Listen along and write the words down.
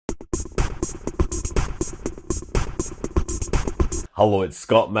Hello, it's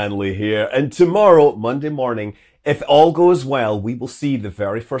Scott Manley here, and tomorrow, Monday morning, if all goes well, we will see the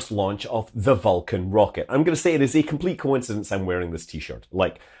very first launch of the Vulcan rocket. I'm going to say it is a complete coincidence I'm wearing this t-shirt.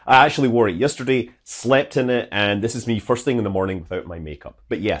 Like, I actually wore it yesterday, slept in it, and this is me first thing in the morning without my makeup.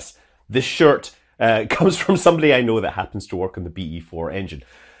 But yes, this shirt comes from somebody I know that happens to work on the BE-4 engine.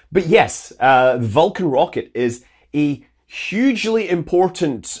 But yes, the Vulcan rocket is a hugely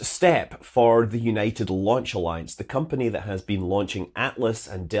important step for the United Launch Alliance, the company that has been launching Atlas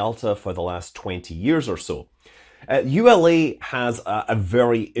and Delta for the last 20 years or so. ULA has a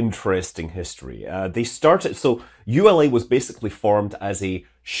very interesting history. So ULA was basically formed as a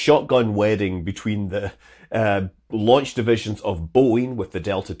shotgun wedding between the launch divisions of Boeing with the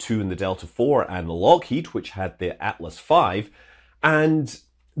Delta II and the Delta IV and Lockheed, which had the Atlas V, and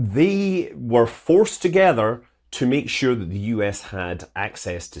they were forced together to make sure that the US had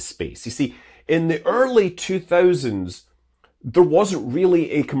access to space. You see, in the early 2000s, there wasn't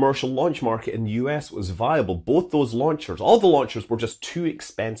really a commercial launch market in the US that was viable. Both those launchers, all the launchers were just too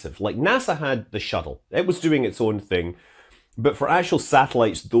expensive. Like NASA had the shuttle. It was doing its own thing. But for actual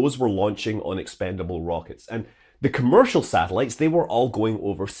satellites, those were launching on expendable rockets. And the commercial satellites, they were all going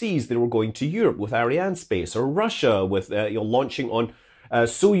overseas. They were going to Europe with Arianespace, or Russia with launching on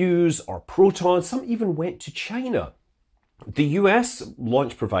Soyuz or Proton. Some even went to China. The US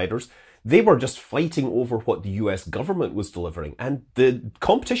launch providers, they were just fighting over what the US government was delivering. And the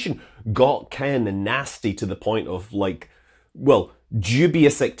competition got kind of nasty to the point of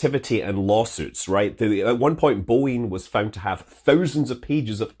dubious activity and lawsuits, right? At one point, Boeing was found to have thousands of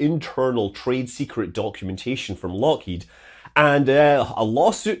pages of internal trade secret documentation from Lockheed. And a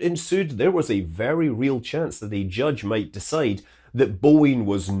lawsuit ensued. There was a very real chance that a judge might decide that Boeing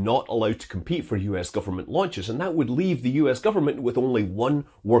was not allowed to compete for US government launches, and that would leave the US government with only one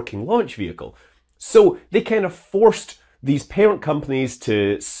working launch vehicle. So they kind of forced these parent companies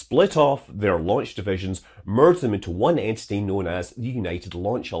to split off their launch divisions, merge them into one entity known as the United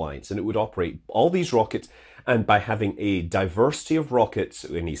Launch Alliance, and it would operate all these rockets. And by having a diversity of rockets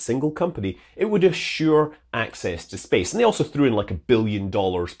in a single company, it would assure access to space. And they also threw in like $1 billion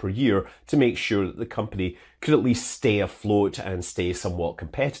per year to make sure that the company could at least stay afloat and stay somewhat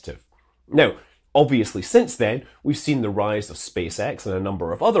competitive. Now, obviously, since then, we've seen the rise of SpaceX and a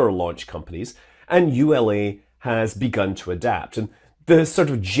number of other launch companies, and ULA has begun to adapt. And the sort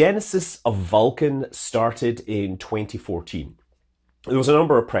of genesis of Vulcan started in 2014. There was a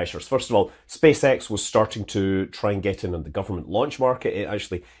number of pressures. First of all, SpaceX was starting to try and get in on the government launch market. It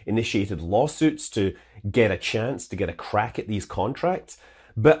actually initiated lawsuits to get a chance, to get a crack at these contracts.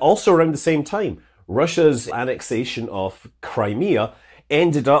 But also around the same time, Russia's annexation of Crimea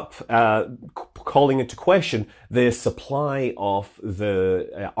ended up calling into question the supply of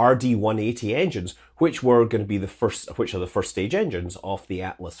the RD-180 engines, which were going to be which are the first stage engines of the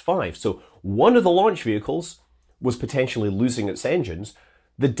Atlas V. So one of the launch vehicles was potentially losing its engines.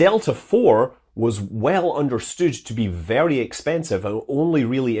 The Delta IV was well understood to be very expensive and only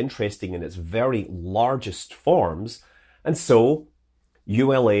really interesting in its very largest forms. And so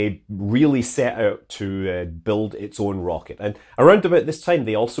ULA really set out to build its own rocket. And around about this time,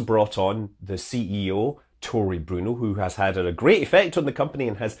 they also brought on the CEO, Tory Bruno, who has had a great effect on the company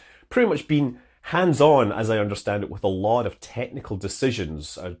and has pretty much been hands-on, as I understand it, with a lot of technical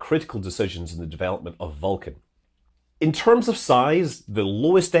decisions and critical decisions in the development of Vulcan. In terms of size, the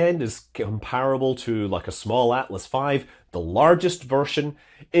lowest end is comparable to like a small Atlas V. The largest version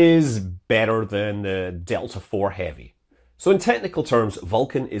is better than the Delta IV Heavy. So in technical terms,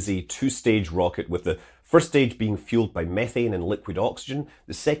 Vulcan is a two-stage rocket, with the first stage being fueled by methane and liquid oxygen.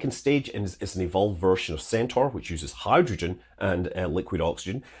 The second stage is an evolved version of Centaur, which uses hydrogen and liquid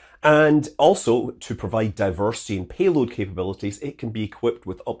oxygen. And also, to provide diversity and payload capabilities, it can be equipped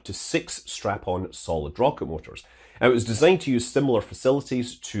with up to 6 strap-on solid rocket motors. Now, it was designed to use similar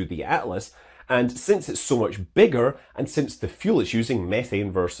facilities to the Atlas, and since it's so much bigger, and since the fuel it's using,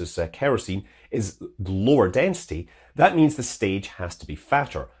 methane versus kerosene, is lower density, that means the stage has to be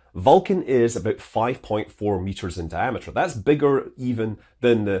fatter. Vulcan is about 5.4 meters in diameter. That's bigger even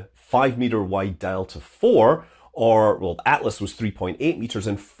than the 5-meter wide Delta IV, Atlas was 3.8 meters,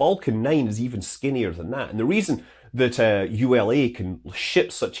 and Falcon 9 is even skinnier than that. And the reason that ULA can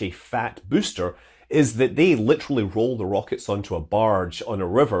ship such a fat booster is that they literally roll the rockets onto a barge on a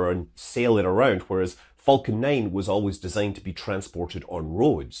river and sail it around, whereas Falcon 9 was always designed to be transported on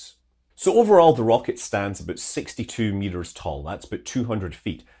roads. So overall, the rocket stands about 62 meters tall. That's about 200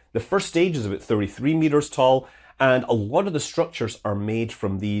 feet. The first stage is about 33 meters tall, and a lot of the structures are made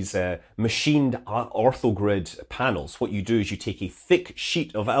from these machined orthogrid panels. What you do is you take a thick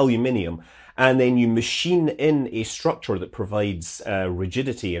sheet of aluminium and then you machine in a structure that provides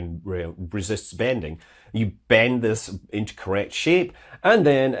rigidity and resists bending. You bend this into correct shape, and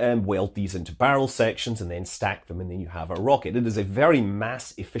then weld these into barrel sections, and then stack them, and then you have a rocket. It is a very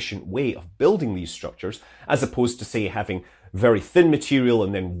mass-efficient way of building these structures, as opposed to, say, having very thin material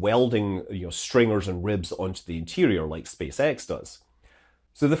and then welding, stringers and ribs onto the interior like SpaceX does.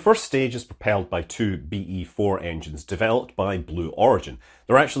 So the first stage is propelled by two BE-4 engines developed by Blue Origin.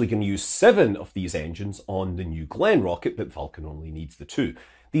 They're actually going to use 7 of these engines on the New Glenn rocket, but Vulcan only needs the 2.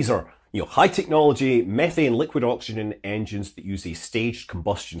 These are high technology methane liquid oxygen engines that use a staged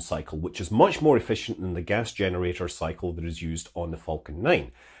combustion cycle, which is much more efficient than the gas generator cycle that is used on the Falcon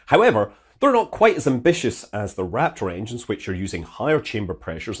 9. However, they're not quite as ambitious as the Raptor engines, which are using higher chamber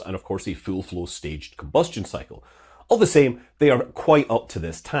pressures and of course a full flow staged combustion cycle. All the same, they are quite up to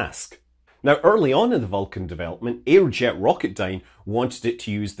this task. Now, early on in the Vulcan development, Aerojet Rocketdyne wanted it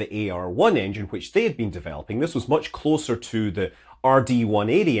to use the AR-1 engine, which they had been developing. This was much closer to the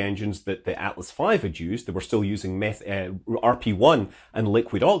RD-180 engines that the Atlas V had used. They were still using RP-1 and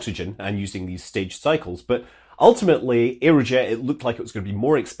liquid oxygen and using these staged cycles. But ultimately, Aerojet, it looked like it was going to be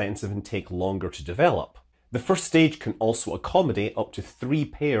more expensive and take longer to develop. The first stage can also accommodate up to 3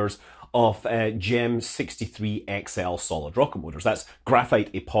 pairs of GEM 63XL solid rocket motors. That's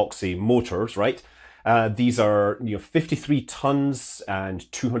graphite epoxy motors, right? These are 53 tons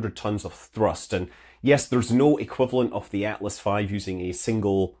and 200 tons of thrust. And yes, there's no equivalent of the Atlas V using a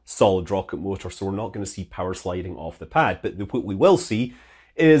single solid rocket motor, so we're not going to see power sliding off the pad. But what we will see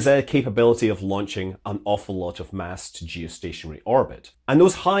is a capability of launching an awful lot of mass to geostationary orbit. And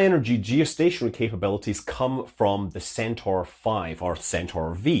those high energy geostationary capabilities come from the Centaur 5 or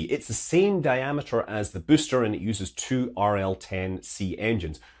Centaur V. It's the same diameter as the booster, and it uses 2 RL-10C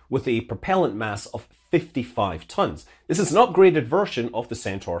engines with a propellant mass of 55 tons. This is an upgraded version of the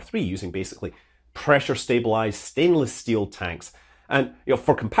Centaur 3 using basically pressure stabilized stainless steel tanks. And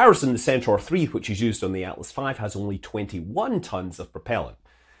for comparison, the Centaur 3, which is used on the Atlas V, has only 21 tons of propellant.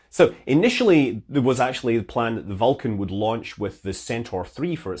 So initially, there was actually the plan that the Vulcan would launch with the Centaur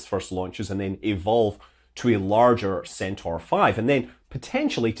 3 for its first launches and then evolve to a larger Centaur 5 and then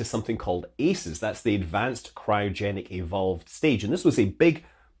potentially to something called ACES. That's the Advanced Cryogenic Evolved Stage. And this was a big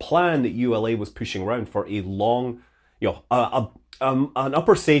plan that ULA was pushing around for a long, an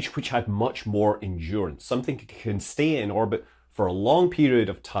upper stage which had much more endurance, something that can stay in orbit for a long period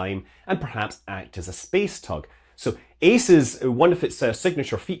of time and perhaps act as a space tug. So ACES, one of its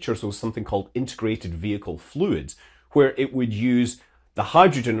signature features was something called integrated vehicle fluids, where it would use the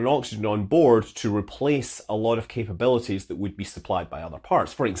hydrogen and oxygen on board to replace a lot of capabilities that would be supplied by other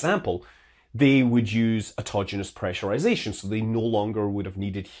parts. For example, they would use autogenous pressurization, so they no longer would have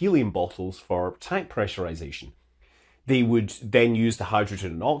needed helium bottles for tank pressurization. They would then use the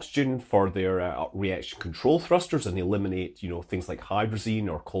hydrogen and oxygen for their reaction control thrusters and eliminate, things like hydrazine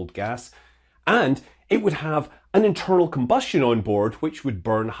or cold gas. And it would have an internal combustion on board, which would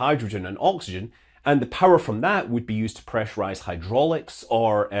burn hydrogen and oxygen. And the power from that would be used to pressurize hydraulics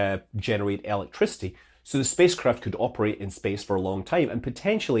or generate electricity. So the spacecraft could operate in space for a long time and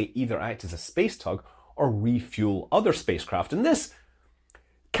potentially either act as a space tug or refuel other spacecraft. And this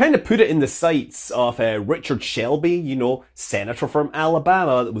kind of put it in the sights of Richard Shelby, senator from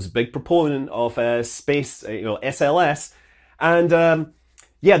Alabama, that was a big proponent of space, SLS. And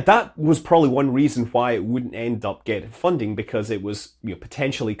yeah, that was probably one reason why it wouldn't end up getting funding, because it was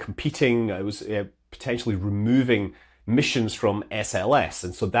potentially competing, it was potentially removing missions from SLS,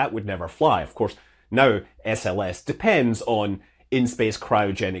 and so that would never fly. Of course, now SLS depends on in-space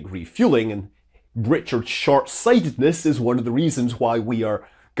cryogenic refueling, and Richard's short-sightedness is one of the reasons why we are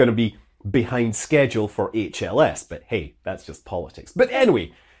going to be behind schedule for HLS, but hey, that's just politics. But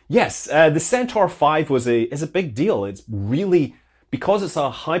anyway, yes, the Centaur 5 is a big deal. It's really, because it's a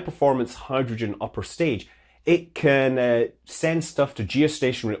high-performance hydrogen upper stage, it can send stuff to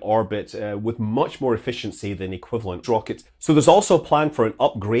geostationary orbit with much more efficiency than equivalent rockets. So there's also a plan for an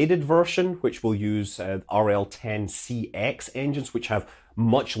upgraded version, which will use RL-10CX engines, which have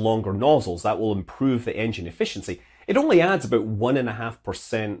much longer nozzles. That will improve the engine efficiency. It only adds about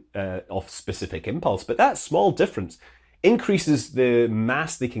 1.5% of specific impulse, but that small difference increases the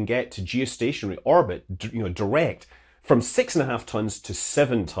mass they can get to geostationary orbit, direct, from 6.5 tons to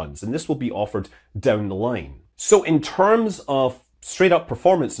 7 tons, and this will be offered down the line. So in terms of straight up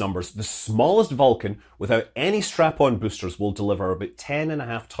performance numbers, the smallest Vulcan without any strap-on boosters will deliver about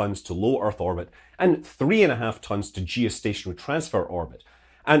 10.5 tons to low Earth orbit and 3.5 tons to geostationary transfer orbit.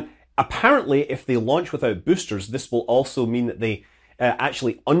 And apparently, if they launch without boosters, this will also mean that they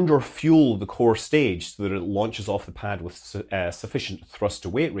actually underfuel the core stage so that it launches off the pad with sufficient thrust to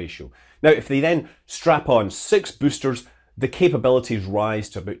weight ratio. Now, if they then strap on 6 boosters, the capabilities rise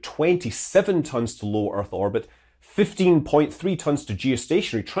to about 27 tons to low Earth orbit, 15.3 tons to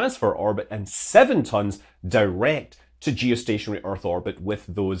geostationary transfer orbit, and 7 tons direct to geostationary Earth orbit with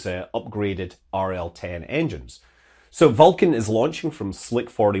those upgraded RL-10 engines. So Vulcan is launching from Slick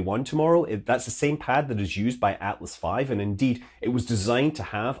 41 tomorrow. That's the same pad that is used by Atlas V, and indeed it was designed to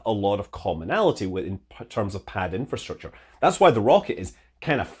have a lot of commonality in terms of pad infrastructure. That's why the rocket is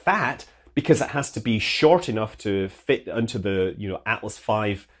kind of fat, because it has to be short enough to fit into the Atlas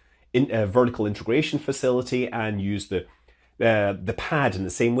V vertical integration facility and use the pad in the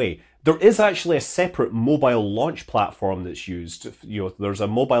same way. There is actually a separate mobile launch platform that's used. There's a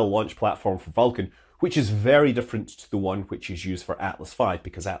mobile launch platform for Vulcan, which is very different to the one which is used for Atlas V,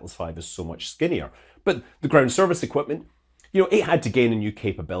 because Atlas V is so much skinnier. But the ground service equipment, it had to gain new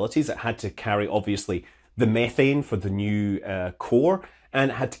capabilities. It had to carry, obviously, the methane for the new core,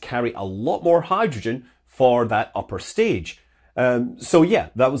 and it had to carry a lot more hydrogen for that upper stage. So yeah,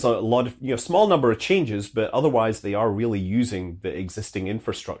 that was a lot of, small number of changes, but otherwise they are really using the existing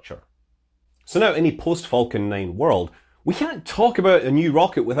infrastructure. So now in a post-Falcon 9 world, we can't talk about a new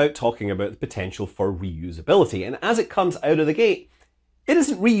rocket without talking about the potential for reusability. And as it comes out of the gate, it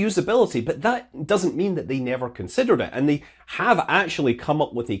isn't reusability, but that doesn't mean that they never considered it. And they have actually come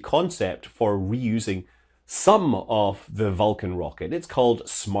up with a concept for reusing some of the Vulcan rocket. It's called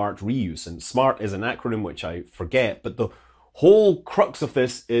Smart Reuse, and SMART is an acronym which I forget, but the whole crux of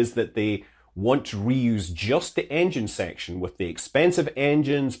this is that they want to reuse just the engine section with the expensive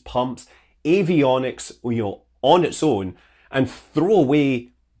engines, pumps, avionics, on its own, and throw away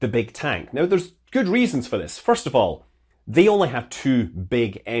the big tank. Now, there's good reasons for this. First of all, they only have 2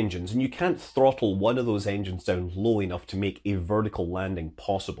 big engines, and you can't throttle one of those engines down low enough to make a vertical landing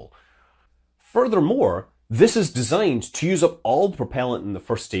possible. Furthermore, this is designed to use up all the propellant in the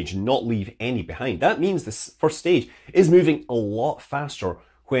first stage and not leave any behind. That means this first stage is moving a lot faster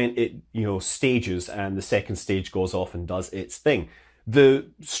when it, stages and the second stage goes off and does its thing. The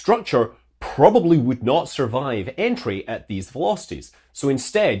structure probably would not survive entry at these velocities. So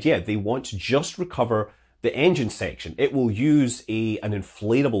instead, they want to just recover the engine section. It will use an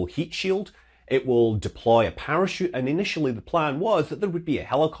inflatable heat shield. It will deploy a parachute, and initially the plan was that there would be a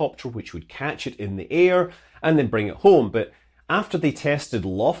helicopter which would catch it in the air and then bring it home. But after they tested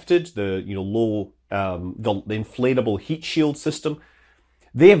Lofted, the the inflatable heat shield system,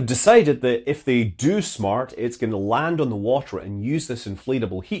 they have decided that if they do SMART, it's going to land on the water and use this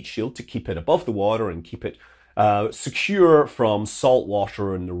inflatable heat shield to keep it above the water and keep it secure from salt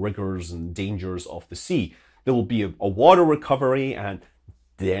water and the rigors and dangers of the sea. There will be a water recovery, and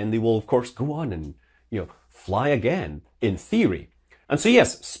then they will, of course, go on and, fly again, in theory. And so,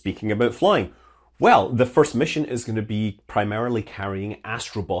 yes, speaking about flying, well, the first mission is going to be primarily carrying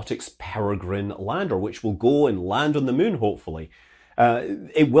Astrobotic's Peregrine lander, which will go and land on the moon, hopefully.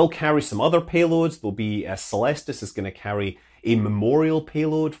 It will carry some other payloads. There'll be Celestis is going to carry a memorial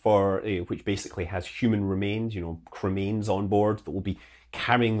payload for which basically has human remains, cremains on board that will be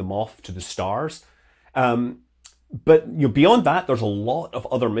carrying them off to the stars. But beyond that, there's a lot of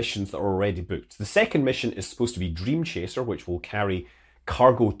other missions that are already booked. The second mission is supposed to be Dream Chaser, which will carry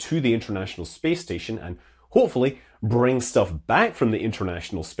cargo to the International Space Station and hopefully bring stuff back from the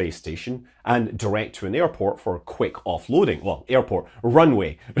International Space Station and direct to an airport for quick offloading. Well, airport,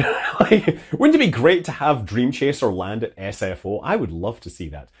 runway. Wouldn't it be great to have Dream Chaser land at SFO? I would love to see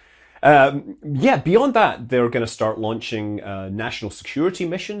that. Beyond that, they're going to start launching national security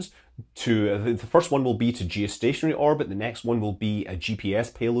missions. The first one will be to geostationary orbit. The next one will be a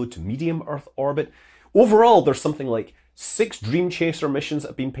GPS payload to medium Earth orbit. Overall, there's something like 6 Dream Chaser missions that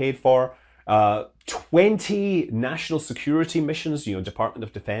have been paid for, 20 national security missions, Department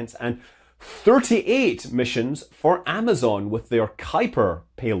of Defense, and 38 missions for Amazon with their Kuiper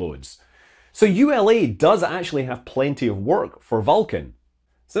payloads. So ULA does actually have plenty of work for Vulcan.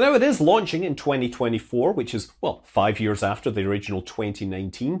 So now it is launching in 2024, which is, 5 years after the original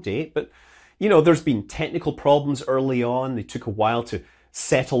 2019 date. But, there's been technical problems early on. They took a while to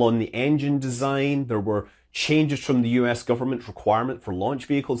settle on the engine design. There were changes from the US government requirement for launch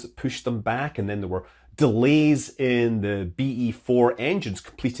vehicles that pushed them back. And then there were delays in the BE-4 engines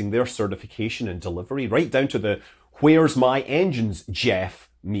completing their certification and delivery, right down to the "Where's my engines, Jeff"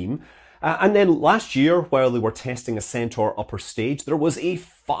 meme. And then last year, while they were testing a Centaur upper stage, there was a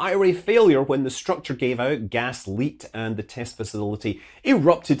fiery failure when the structure gave out, gas leaked, and the test facility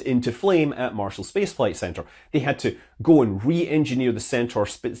erupted into flame at Marshall Space Flight Center. They had to go and re-engineer the Centaur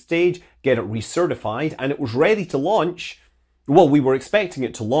stage, get it recertified, and it was ready to launch Well, we were expecting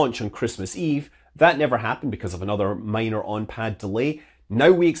it to launch on Christmas Eve. That never happened because of another minor on-pad delay.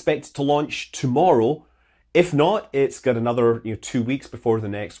 Now we expect it to launch tomorrow. If not, it's got another 2 weeks before the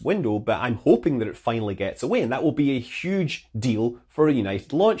next window, but I'm hoping that it finally gets away, and that will be a huge deal for a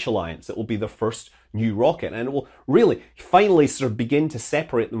United Launch Alliance. It will be the first new rocket, and it will really finally sort of begin to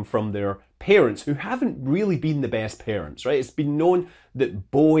separate them from their parents, who haven't really been the best parents, right? It's been known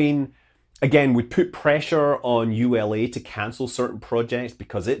that Boeing, again, would put pressure on ULA to cancel certain projects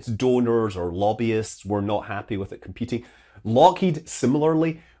because its donors or lobbyists were not happy with it competing. Lockheed,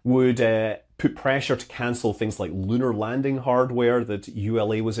 similarly, would put pressure to cancel things like lunar landing hardware that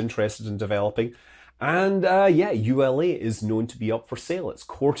ULA was interested in developing. And yeah, ULA is known to be up for sale. It's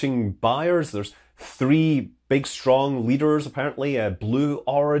courting buyers. There's 3 big, strong leaders, apparently, Blue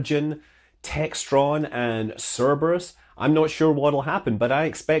Origin, Textron, and Cerberus. I'm not sure what'll happen, but I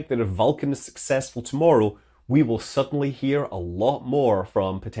expect that if Vulcan is successful tomorrow, we will suddenly hear a lot more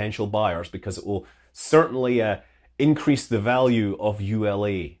from potential buyers, because it will certainly increase the value of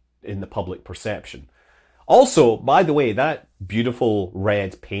ULA in the public perception. Also, by the way, that beautiful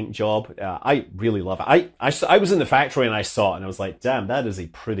red paint job, I really love it. I was in the factory and I saw it and I was like, damn, that is a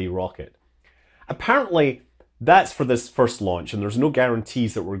pretty rocket. Apparently, that's for this first launch, and there's no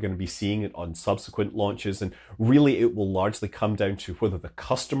guarantees that we're going to be seeing it on subsequent launches, and really it will largely come down to whether the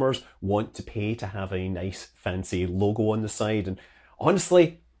customers want to pay to have a nice fancy logo on the side. And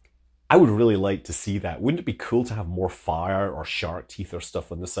honestly, I would really like to see that. Wouldn't it be cool to have more fire or shark teeth or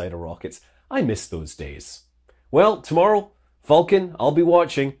stuff on the side of rockets? I miss those days. Well, tomorrow, Vulcan, I'll be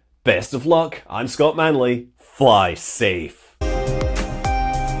watching. Best of luck. I'm Scott Manley. Fly safe.